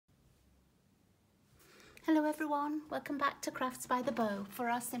Hello everyone, welcome back to Crafts by the Bow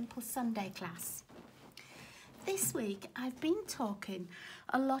for our Simple Sunday class. This week I've been talking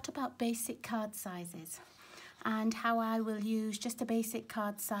a lot about basic card sizes and how I will use just a basic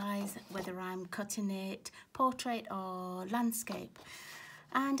card size, whether I'm cutting it portrait or landscape.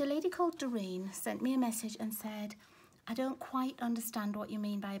 And a lady called Diane sent me a message and said, I don't quite understand what you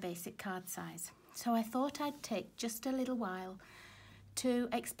mean by a basic card size. So I thought I'd take just a little while to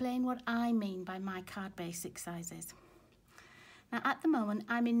explain what I mean by my card basic sizes. Now at the moment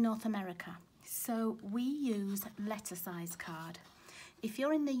I'm in North America, so we use letter size card. If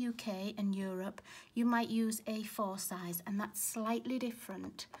you're in the UK and Europe, you might use A4 size, and that's slightly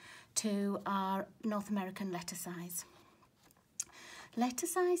different to our North American letter size. Letter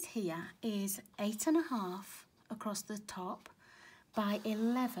size here is 8.5 across the top by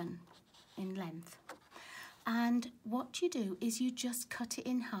 11 in length. And what you do is you just cut it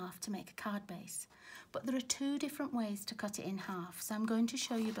in half to make a card base. But there are two different ways to cut it in half, so I'm going to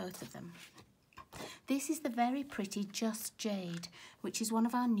show you both of them. This is the very pretty Just Jade, which is one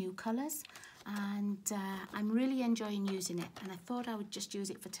of our new colours, and I'm really enjoying using it, and I thought I would just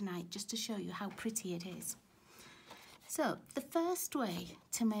use it for tonight just to show you how pretty it is. So the first way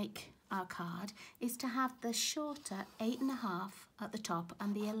to make our card is to have the shorter 8.5 at the top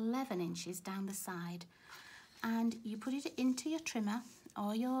and the 11 inches down the side. And you put it into your trimmer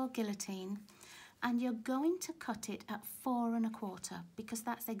or your guillotine, and you're going to cut it at 4.25 because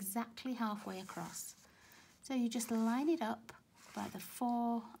that's exactly halfway across. So you just line it up by the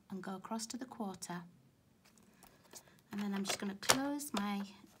 4 and go across to the quarter. And then I'm just going to close my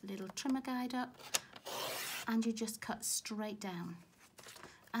little trimmer guide up, and you just cut straight down.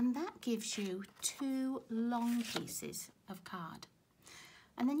 And that gives you two long pieces of card.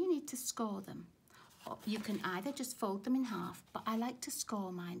 And then you need to score them. You can either just fold them in half, but I like to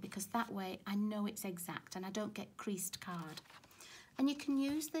score mine because that way I know it's exact and I don't get creased card. And you can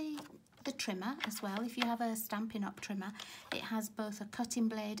use the trimmer as well. If you have a Stampin' Up trimmer, it has both a cutting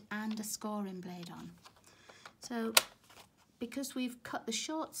blade and a scoring blade on. So because we've cut the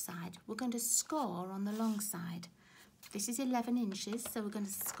short side, we're going to score on the long side. This is 11 inches, so we're going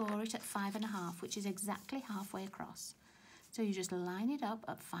to score it at 5.5, which is exactly halfway across. So you just line it up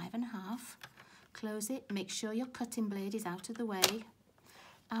at 5.5. Close it, make sure your cutting blade is out of the way,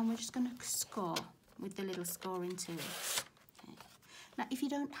 and we're just going to score with the little scoring tool. Okay. Now if you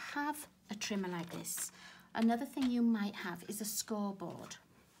don't have a trimmer like this, another thing you might have is a scoreboard,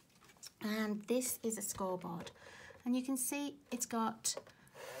 and this is a scoreboard, and you can see it's got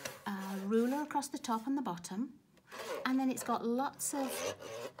a ruler across the top and the bottom, and then it's got lots of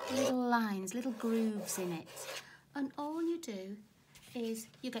little lines, little grooves in it, and all you do is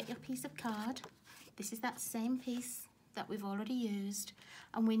you get your piece of card. This is that same piece that we've already used,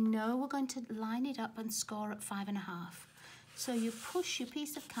 and we know we're going to line it up and score at 5.5. So you push your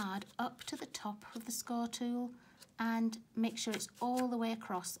piece of card up to the top of the score tool and make sure it's all the way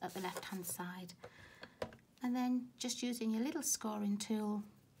across at the left hand side. And then just using your little scoring tool,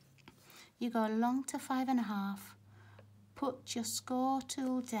 you go along to 5.5, put your score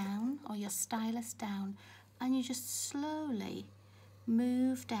tool down or your stylus down, and you just slowly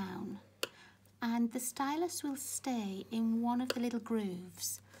move down, and the stylus will stay in one of the little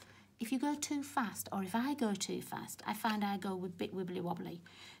grooves. If you go too fast, or if I go too fast, I find I go a bit wibbly wobbly.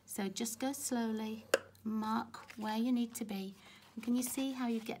 So just go slowly, mark where you need to be, and can you see how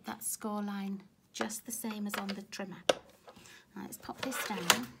you get that score line just the same as on the trimmer? Now let's pop this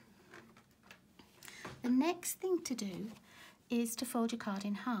down. The next thing to do is to fold your card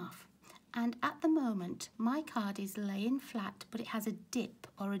in half. And at the moment, my card is laying flat, but it has a dip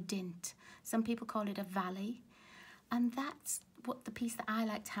or a dint. Some people call it a valley. And that's what the piece that I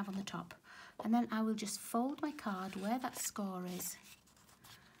like to have on the top. And then I will just fold my card where that score is,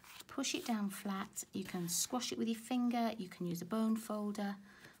 push it down flat. You can squash it with your finger, you can use a bone folder,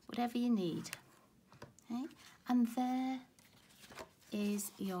 whatever you need. Okay? And there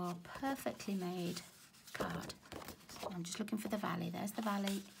is your perfectly made card. So I'm just looking for the valley. There's the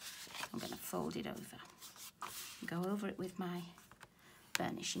valley. I'm going to fold it over, go over it with my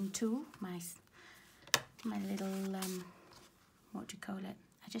burnishing tool, my little, what do you call it?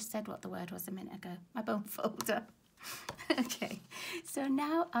 I just said what the word was a minute ago, my bone folder. Okay, so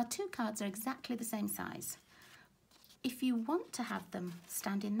now our two cards are exactly the same size. If you want to have them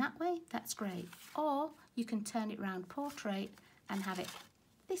standing that way, that's great. Or you can turn it round portrait and have it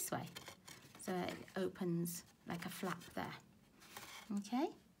this way, so it opens like a flap there. Okay?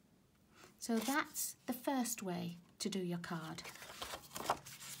 So that's the first way to do your card.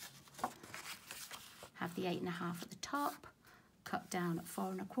 Have the 8.5 at the top, cut down at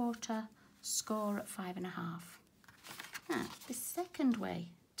 4.25, score at 5.5. Now, the second way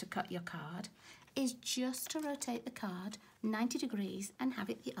to cut your card is just to rotate the card 90 degrees and have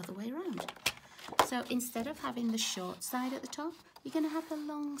it the other way around. So instead of having the short side at the top, you're going to have the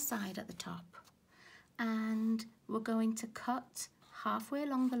long side at the top. And we're going to cut halfway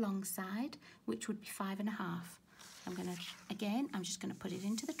along the long side, which would be 5.5. I'm just going to put it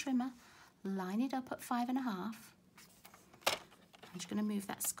into the trimmer, line it up at 5.5. I'm just going to move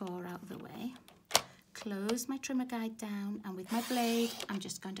that score out of the way, close my trimmer guide down, and with my blade, I'm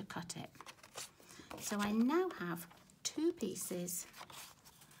just going to cut it. So I now have 2 pieces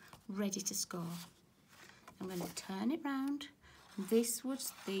ready to score. I'm going to turn it round. This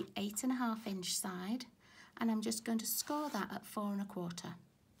was the 8.5 inch side, and I'm just going to score that at 4.25.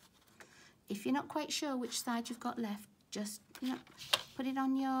 If you're not quite sure which side you've got left, just put it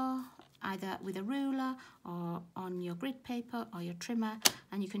on your, either with a ruler or on your grid paper or your trimmer,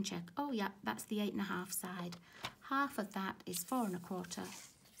 and you can check, oh yeah, that's the 8.5 side. Half of that is 4.25,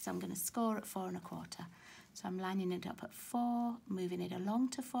 so I'm going to score at 4.25. So I'm lining it up at 4, moving it along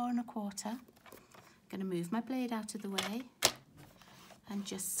to 4.25. I'm going to move my blade out of the way and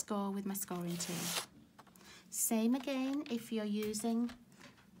just score with my scoring tool. Same again if you're using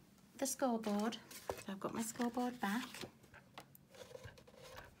the scoreboard. So I've got my scoreboard back.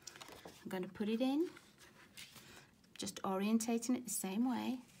 I'm going to put it in, just orientating it the same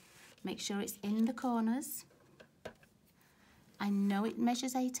way. Make sure it's in the corners. I know it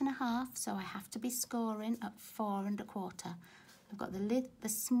measures 8.5, so I have to be scoring at 4.25. I've got the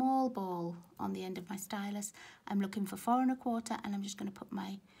small ball on the end of my stylus. I'm looking for 4.25, and I'm just going to put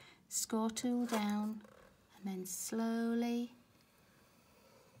my score tool down, and then slowly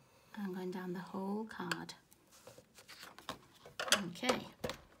I'm going down the whole card. Okay,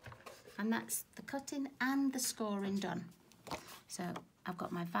 and that's the cutting and the scoring done. So I've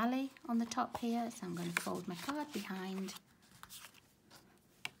got my valley on the top here, so I'm going to fold my card behind.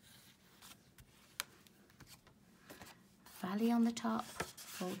 Valley on the top,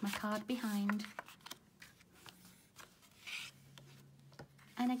 fold my card behind.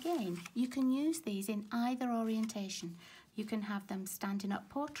 And again, you can use these in either orientation. You can have them standing up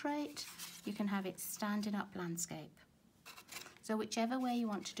portrait, you can have it standing up landscape. So whichever way you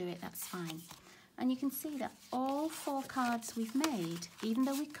want to do it, that's fine. And you can see that all 4 cards we've made, even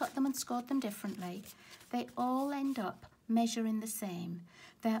though we cut them and scored them differently, they all end up measuring the same.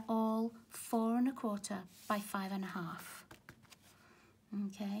 They're all 4.25 by 5.5.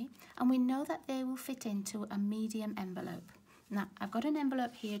 Okay, and we know that they will fit into a medium envelope. Now, I've got an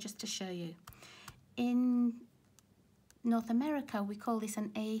envelope here just to show you. In North America, we call this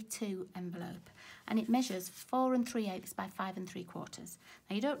an A2 envelope, and it measures 4 3/8 by 5 3/4.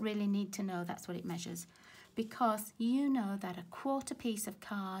 Now, you don't really need to know that's what it measures, because you know that a quarter piece of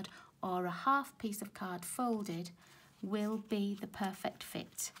card or a half piece of card folded will be the perfect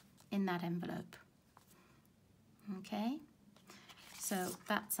fit in that envelope. Okay, so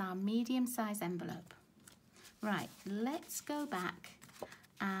that's our medium size envelope. Right, let's go back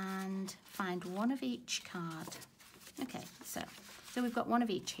and find one of each card. Okay, so we've got one of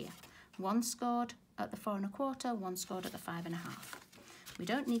each here. One scored at the 4.25, one scored at the 5.5. We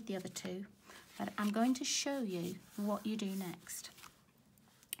don't need the other 2, but I'm going to show you what you do next.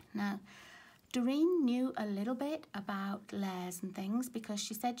 Now, Doreen knew a little bit about layers and things because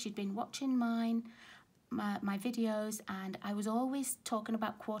she said she'd been watching my videos, and I was always talking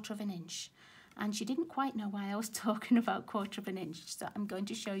about 1/4 inch. And she didn't quite know why I was talking about 1/4 inch, so I'm going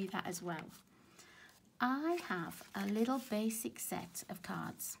to show you that as well. I have a little basic set of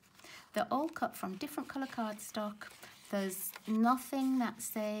cards. They're all cut from different colour cardstock. There's nothing that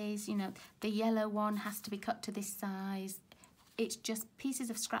says, you know, the yellow one has to be cut to this size. It's just pieces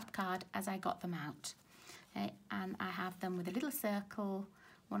of scrap card as I got them out. Okay? And I have them with a little circle,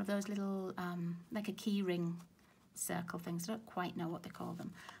 one of those little, like a key ring circle things. I don't quite know what they call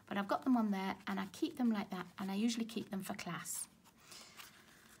them, but I've got them on there, and I keep them like that, and I usually keep them for class.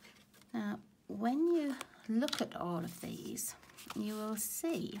 Now, when you look at all of these, you will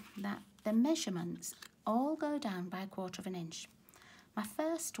see that the measurements all go down by 1/4 inch. My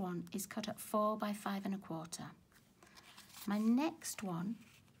first one is cut at 4 by 5 1/4. My next one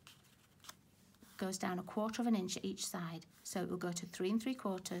goes down 1/4 inch at each side, so it will go to 3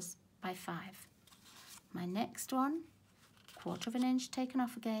 3/4 by 5. My next one, 1/4 inch taken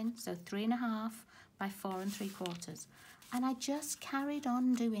off again, so 3.5 by 4 3/4. And I just carried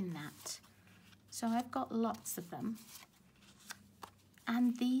on doing that. So I've got lots of them.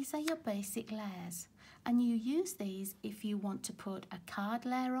 And these are your basic layers. And you use these if you want to put a card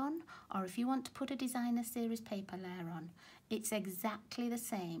layer on, or if you want to put a designer series paper layer on. It's exactly the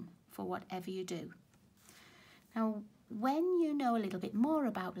same for whatever you do. Now, when you know a little bit more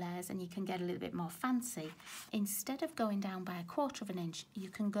about layers and you can get a little bit more fancy, instead of going down by 1/4 of an inch, you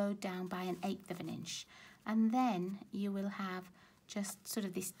can go down by 1/8 of an inch. And then you will have just sort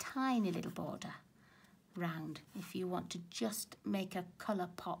of this tiny little border round if you want to just make a colour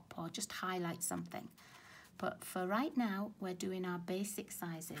pop or just highlight something. But for right now, we're doing our basic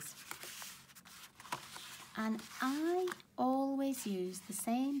sizes. And I always use the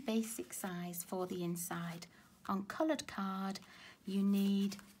same basic size for the inside. On coloured card, you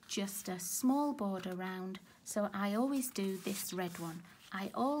need just a small border round, so I always do this red one.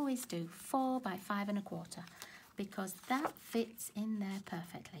 I always do 4 by 5 1/4 because that fits in there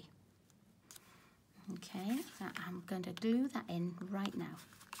perfectly. Okay, so I'm going to glue that in right now.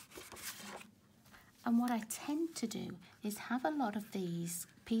 And what I tend to do is have a lot of these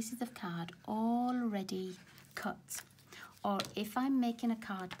pieces of card already cut. Or if I'm making a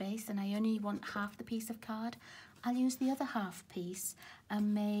card base and I only want half the piece of card, I'll use the other half piece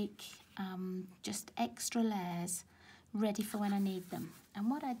and make just extra layers ready for when I need them. And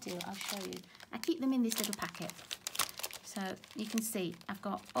what I do, I'll show you. I keep them in this little packet. So you can see I've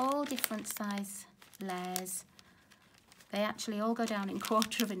got all different size layers. They actually all go down in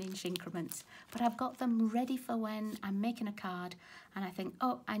 1/4 of an inch increments, but I've got them ready for when I'm making a card and I think,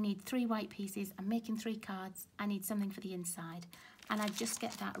 oh, I need 3 white pieces, I'm making 3 cards, I need something for the inside. And I just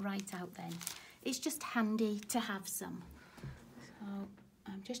get that right out then. It's just handy to have some. So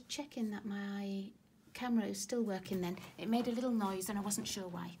I'm just checking that my camera is still working then. It made a little noise and I wasn't sure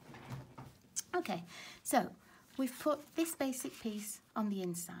why. Okay, so we've put this basic piece on the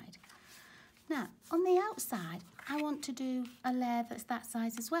inside. Now, on the outside, I want to do a layer that's that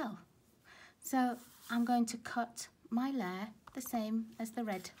size as well. So I'm going to cut my layer the same as the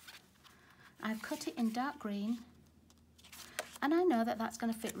red. I've cut it in dark green, and I know that that's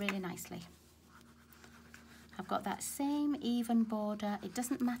going to fit really nicely. I've got that same even border. It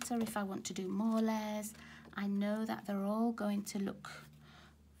doesn't matter if I want to do more layers. I know that they're all going to look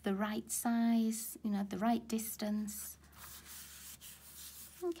the right size, you know, the right distance.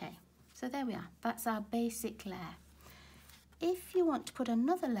 Okay. So there we are, that's our basic layer. If you want to put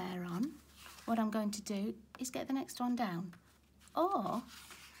another layer on, what I'm going to do is get the next one down. Or,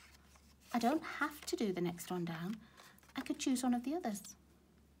 I don't have to do the next one down, I could choose one of the others.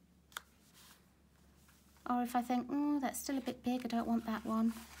 Or if I think, that's still a bit big, I don't want that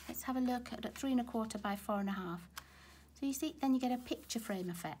one, let's have a look at 3 1/4 by 4 1/2. So you see, then you get a picture frame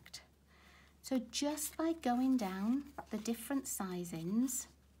effect. So just by going down the different sizings,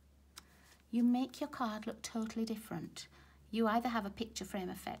 you make your card look totally different. You either have a picture frame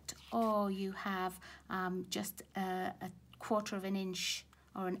effect or you have just a 1/4 of an inch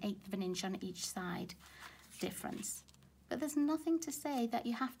or 1/8 of an inch on each side difference. But there's nothing to say that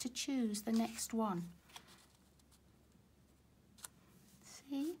you have to choose the next one.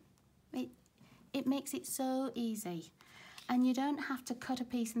 See? It makes it so easy. And you don't have to cut a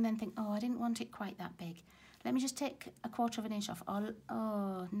piece and then think, oh, I didn't want it quite that big. Let me just take a 1/4 of an inch off.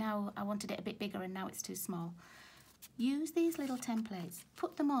 Oh, now I wanted it a bit bigger and now it's too small. Use these little templates.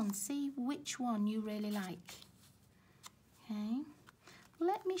 Put them on. See which one you really like. Okay.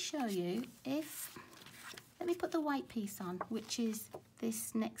 Let me show you let me put the white piece on, which is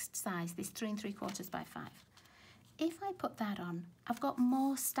this next size, this 3 3/4 by 5. If I put that on, I've got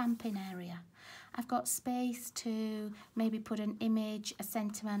more stamping area. I've got space to maybe put an image, a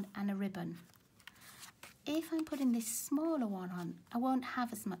sentiment and a ribbon. If I'm putting this smaller one on, I won't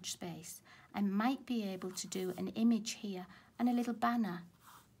have as much space. I might be able to do an image here and a little banner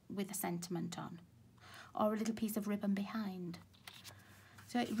with a sentiment on, or a little piece of ribbon behind.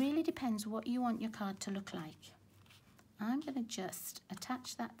 So it really depends what you want your card to look like. I'm going to just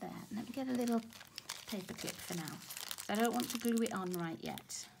attach that there. Let me get a little paper clip for now. I don't want to glue it on right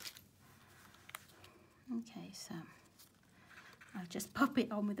yet. Okay, so I'll just pop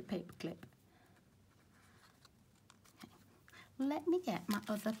it on with a paper clip. Let me get my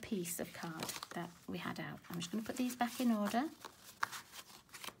other piece of card that we had out. I'm just going to put these back in order.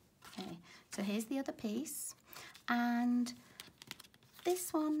 Okay, so here's the other piece. And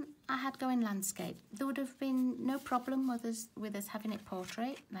this one I had going landscape. There would have been no problem with us having it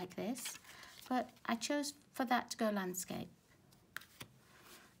portrait like this, but I chose for that to go landscape.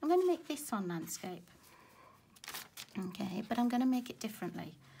 I'm going to make this one landscape. Okay, but I'm going to make it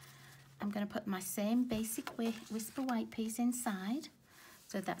differently. I'm going to put my same basic whisper white piece inside.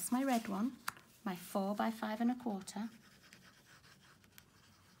 So that's my red one, my 4 by 5 1/4.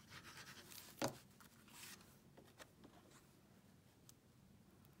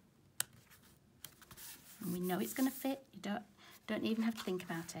 And we know it's going to fit. You Don't even have to think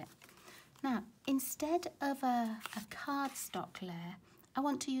about it. Now, instead of a cardstock layer, I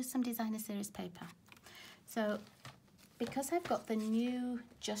want to use some designer series paper. So, because I've got the new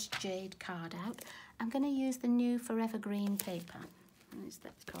Just Jade card out, I'm going to use the new Forever Green paper. What is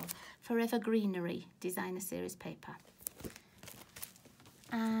that called? Forever Greenery designer series paper.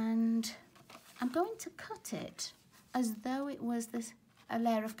 And I'm going to cut it as though it was a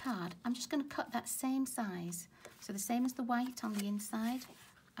layer of card. I'm just going to cut that same size. So the same as the white on the inside,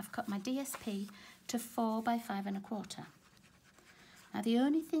 I've cut my DSP to 4 by 5 1/4. Now the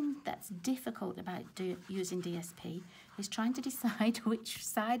only thing that's difficult about using DSP is trying to decide which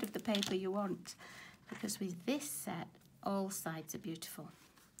side of the paper you want, because with this set, all sides are beautiful.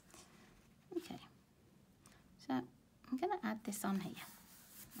 Okay, so I'm going to add this on here.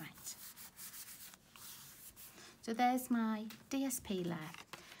 Right. So there's my DSP layer.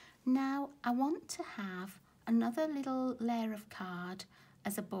 Now I want to have another little layer of card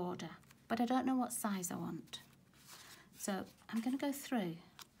as a border, but I don't know what size I want. So I'm going to go through.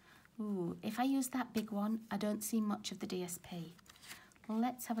 Ooh, if I use that big one, I don't see much of the DSP.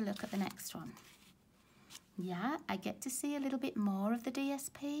 Let's have a look at the next one. Yeah, I get to see a little bit more of the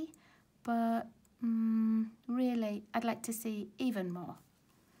DSP, but really, I'd like to see even more.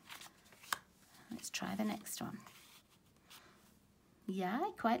 Let's try the next one. Yeah,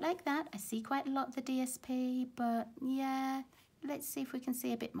 I quite like that. I see quite a lot of the DSP, but yeah, let's see if we can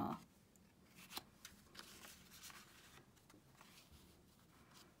see a bit more.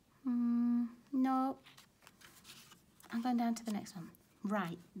 No, I'm going down to the next one.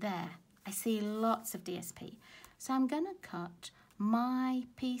 Right, there. I see lots of DSP. So I'm going to cut my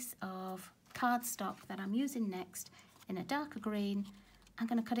piece of cardstock that I'm using next in a darker green. I'm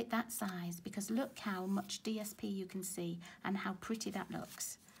going to cut it that size because look how much DSP you can see and how pretty that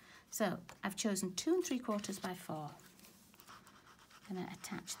looks. So I've chosen 2 3/4 by 4. I'm going to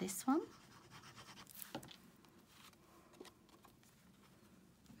attach this one.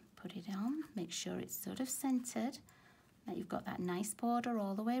 Put it on, make sure it's sort of centered, that you've got that nice border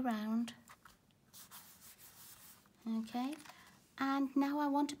all the way around. Okay, and now I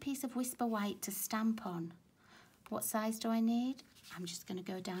want a piece of Whisper White to stamp on. What size do I need? I'm just going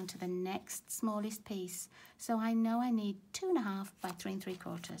to go down to the next smallest piece. So I know I need 2.5 by 3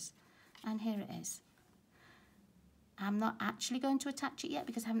 3/4. And here it is. I'm not actually going to attach it yet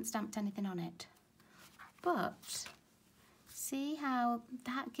because I haven't stamped anything on it. But see how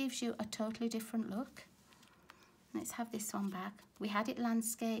that gives you a totally different look? Let's have this one back. We had it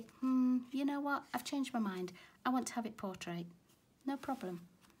landscape. You know what? I've changed my mind. I want to have it portrait. No problem.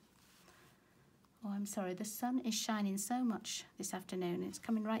 Oh, I'm sorry. The sun is shining so much this afternoon. It's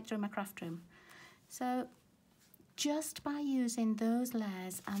coming right through my craft room. So just by using those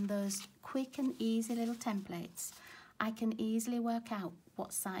layers and those quick and easy little templates, I can easily work out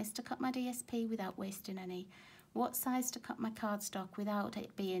what size to cut my DSP without wasting any. What size to cut my cardstock without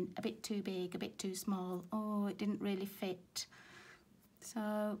it being a bit too big, a bit too small. Oh, it didn't really fit.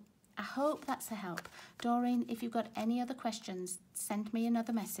 So I hope that's a help. Doreen, if you've got any other questions, send me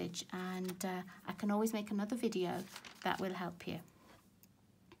another message and I can always make another video that will help you.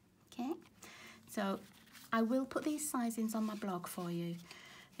 Okay, so I will put these sizings on my blog for you.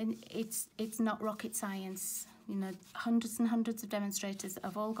 And it's not rocket science. You know, hundreds and hundreds of demonstrators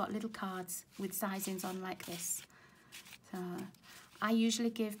have all got little cards with sizings on like this. So I usually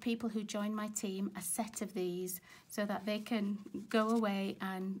give people who join my team a set of these so that they can go away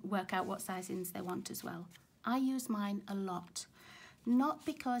and work out what sizings they want as well. I use mine a lot. Not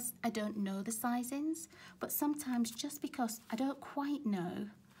because I don't know the sizings, but sometimes just because I don't quite know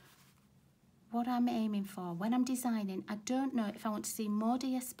what I'm aiming for. When I'm designing, I don't know if I want to see more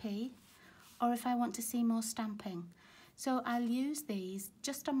DSP or if I want to see more stamping. So I'll use these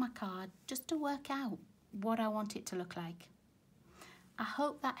just on my card, just to work out what I want it to look like. I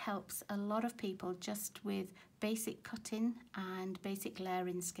hope that helps a lot of people just with basic cutting and basic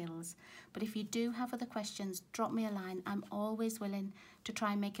layering skills. But if you do have other questions, drop me a line. I'm always willing to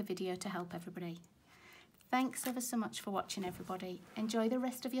try and make a video to help everybody. Thanks ever so much for watching, everybody. Enjoy the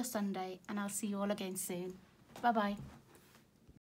rest of your Sunday, and I'll see you all again soon. Bye-bye.